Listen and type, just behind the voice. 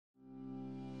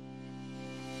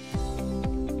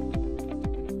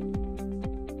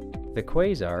The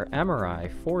QUASAR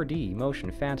MRI4D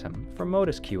Motion Phantom from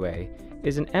Modus QA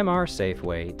is an MR-safe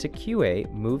way to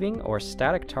QA moving or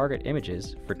static target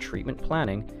images for treatment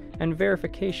planning and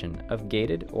verification of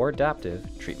gated or adaptive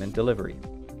treatment delivery.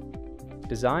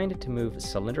 Designed to move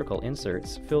cylindrical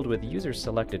inserts filled with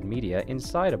user-selected media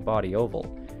inside a body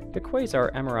oval, the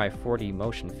QUASAR MRI4D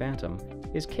Motion Phantom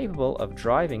is capable of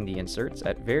driving the inserts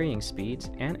at varying speeds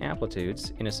and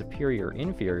amplitudes in a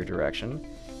superior-inferior direction,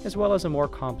 as well as a more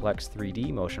complex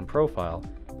 3D motion profile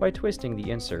by twisting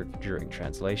the insert during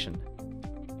translation.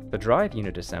 The drive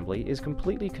unit assembly is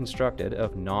completely constructed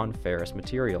of non-ferrous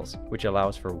materials, which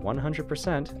allows for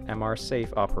 100%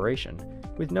 MR-safe operation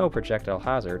with no projectile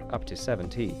hazard up to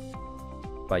 7T.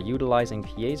 By utilizing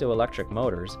piezoelectric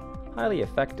motors, highly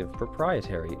effective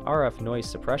proprietary RF noise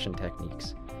suppression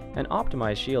techniques, and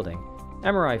optimized shielding,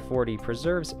 MRI4D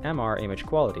preserves MR image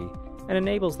quality and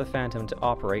enables the Phantom to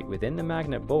operate within the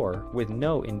magnet bore with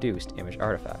no induced image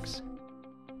artifacts.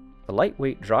 The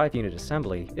lightweight drive unit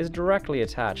assembly is directly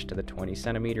attached to the 20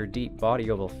 cm deep body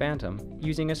oval Phantom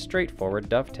using a straightforward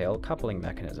dovetail coupling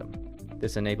mechanism.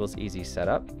 This enables easy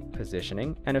setup,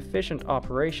 positioning, and efficient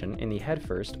operation in the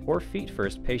head-first or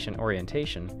feet-first patient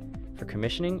orientation for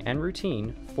commissioning and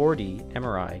routine 4D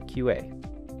MRI QA.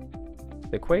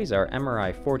 The QUASAR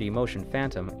MRI4D Motion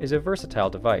Phantom is a versatile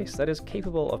device that is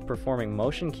capable of performing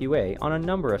motion QA on a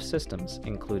number of systems,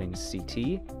 including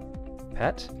CT,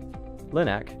 PET,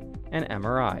 LINAC, and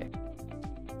MRI.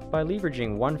 By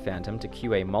leveraging one Phantom to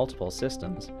QA multiple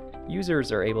systems,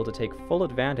 users are able to take full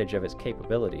advantage of its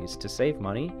capabilities to save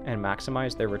money and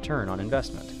maximize their return on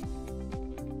investment.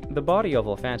 The body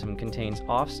oval Phantom contains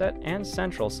offset and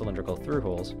central cylindrical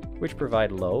through-holes, which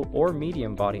provide low or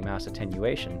medium body mass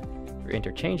attenuation for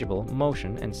interchangeable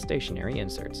motion and stationary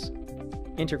inserts.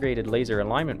 Integrated laser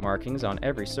alignment markings on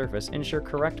every surface ensure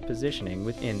correct positioning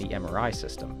within the MRI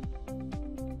system.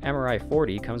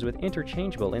 MRI4D comes with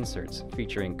interchangeable inserts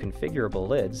featuring configurable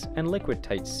lids and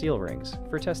liquid-tight seal rings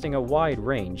for testing a wide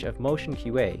range of motion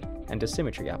QA and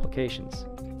dosimetry applications.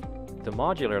 The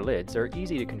modular lids are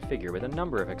easy to configure with a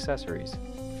number of accessories.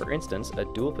 For instance, a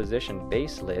dual-position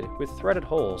base lid with threaded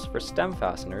holes for stem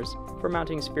fasteners for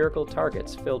mounting spherical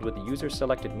targets filled with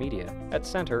user-selected media at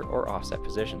center or offset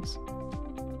positions.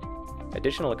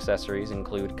 Additional accessories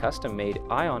include custom-made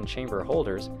ion chamber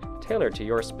holders tailored to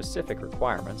your specific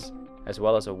requirements, as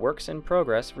well as a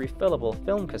works-in-progress refillable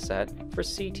film cassette for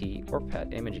CT or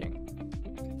PET imaging.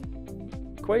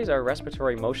 QUASAR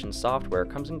respiratory motion software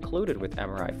comes included with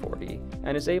MRI4D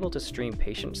and is able to stream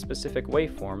patient-specific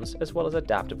waveforms as well as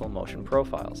adaptable motion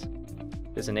profiles.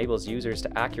 This enables users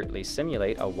to accurately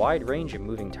simulate a wide range of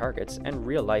moving targets and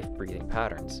real-life breathing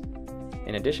patterns.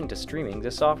 In addition to streaming,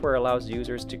 the software allows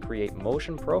users to create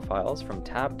motion profiles from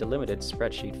tab-delimited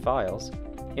spreadsheet files,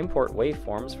 import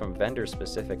waveforms from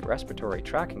vendor-specific respiratory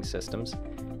tracking systems,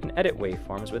 and edit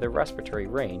waveforms with a respiratory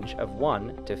range of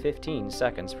 1 to 15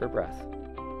 seconds per breath.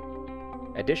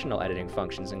 Additional editing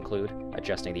functions include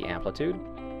adjusting the amplitude,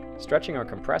 stretching or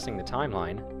compressing the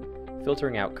timeline,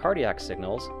 filtering out cardiac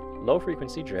signals,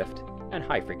 low-frequency drift, and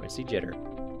high-frequency jitter.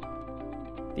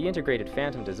 The integrated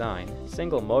Phantom design,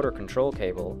 single motor control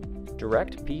cable,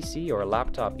 direct PC or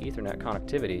laptop Ethernet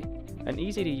connectivity, and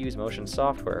easy-to-use motion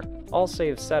software all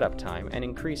save setup time and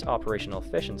increase operational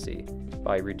efficiency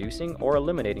by reducing or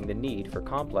eliminating the need for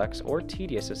complex or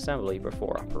tedious assembly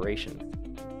before operation.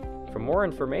 For more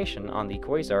information on the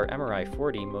QUASAR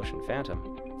MRI4D Motion Phantom,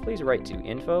 please write to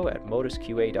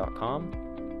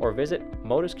info@modusqa.com or visit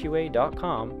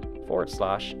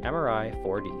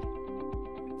modusqa.com/MRI4D.